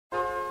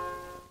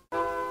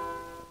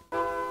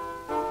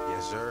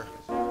Yes, sir.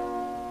 I'm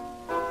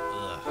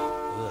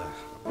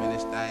in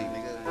this thing,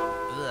 nigga.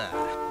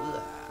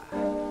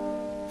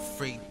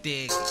 Free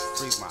dig,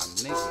 Free my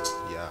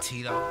nigga. Yeah.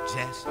 Tito,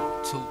 Jackson,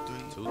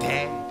 2-3,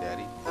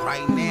 Daddy.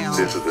 right now.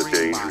 This is a free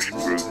dangerous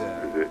my group,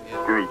 nigga.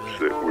 groups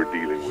that we're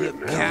dealing with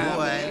now.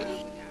 Cowboy.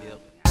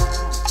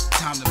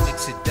 Time to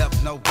mix it up,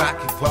 no rock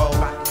and roll.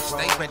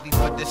 Stay ready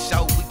for the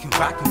show, we can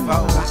rock and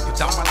roll.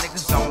 With all my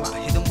niggas on, I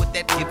hit them with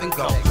that give and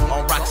go.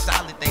 All rock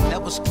solid, they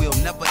never squeal,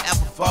 never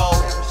ever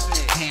fold.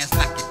 Hands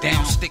knock it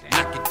down, stick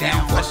knock it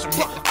down. Fresh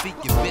from the feet,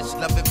 your bitch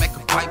love it, make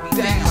her bite me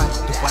down.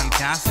 Dwayne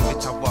Johnson,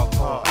 bitch, I walk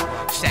hard.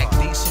 Shaq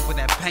decent with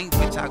that paint,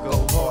 bitch, I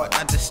go hard.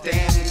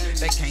 Understand it,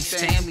 they can't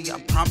stand me, I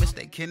promise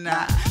they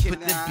cannot.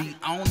 Put the beat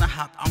on, I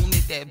hop on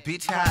it, that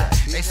bitch high.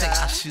 They say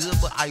I should,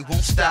 but I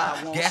won't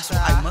stop. Gas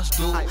what I must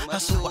do,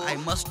 hustle what I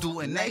must do,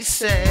 and they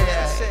say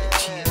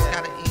kids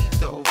gotta eat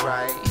though,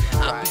 right?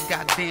 I be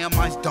goddamn,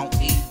 I don't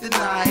eat the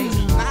night.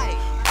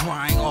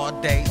 Grind all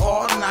day,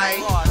 all night.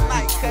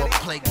 Before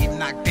play get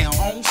knocked down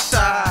on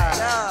side.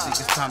 Think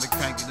it's time to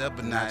crank it up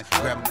a notch.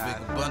 Grab a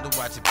bigger bundle,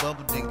 watch it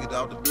bubble, then get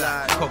off the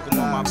block. Coking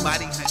on my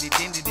body,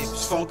 100 in it if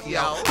it's funky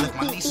out. Left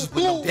my nieces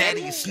with no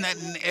daddy, it's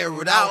nothing to air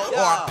it out.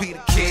 R.I.P. the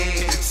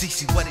kid,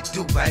 CC what it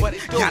do, baby.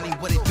 Johnny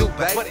what it do,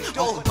 baby.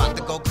 All about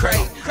to go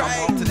crazy. Come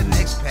on to the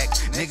next pack.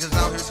 Niggas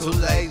out here too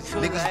lazy.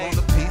 Niggas want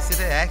a piece of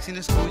the action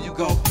in school, you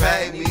gon'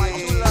 pay me.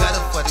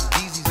 Better for the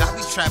Yeezys, I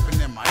be trapping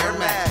in my Air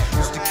Max.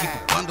 Used to keep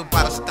a bundle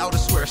by the store,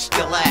 that's where it's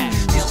still at.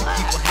 Used to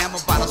keep a hammer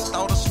by the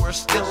store, that's where it's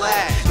still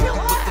at. If you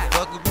with the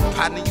fuck with your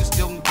partner, you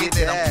still can get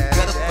it. I'm too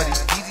better for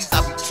these Yeezys, I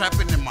be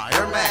trapping in my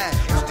Air Max.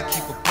 Used to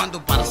keep a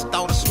bundle by the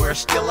store, that's where it's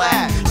still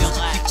at. Used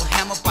to keep a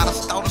hammer by the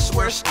store, that's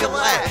where it's still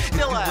at. If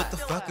you with the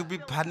fuck with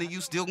your partner,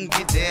 you still can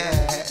get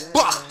that.